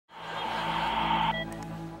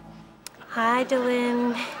Hi,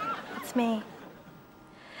 Dylan. It's me.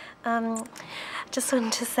 Just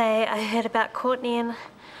wanted to say I heard about Courtney and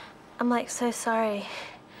I'm like so sorry.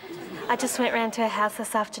 I just went round to her house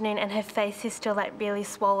this afternoon and her face is still like really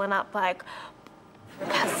swollen up, like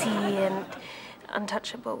pussy and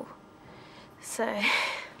untouchable. So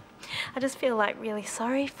I just feel like really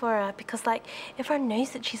sorry for her because like everyone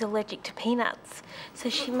knows that she's allergic to peanuts. So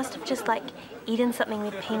she must have just like eaten something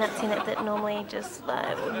with peanuts in it that normally just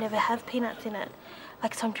would never have peanuts in it.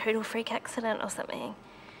 Like some total freak accident or something.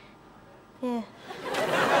 Yeah.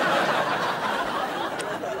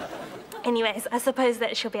 Anyways, I suppose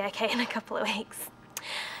that she'll be okay in a couple of weeks.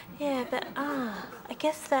 Yeah, but I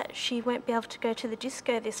guess that she won't be able to go to the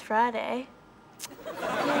disco this Friday.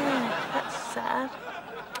 Yeah, that's sad.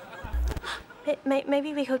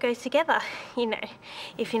 Maybe we could go together, you know,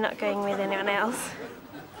 if you're not going with anyone else.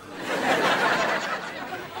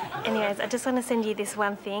 Anyways, I just want to send you this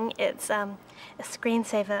one thing. It's a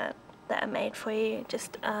screensaver that I made for you,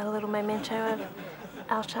 just a little memento of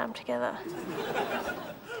our time together.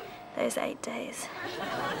 Those 8 days.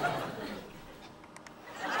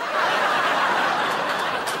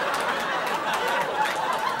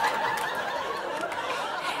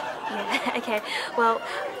 Yeah, okay, well,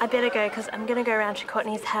 I better go because I'm going to go around to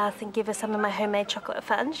Courtney's house and give her some of my homemade chocolate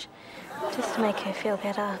fudge, just to make her feel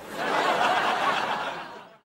better.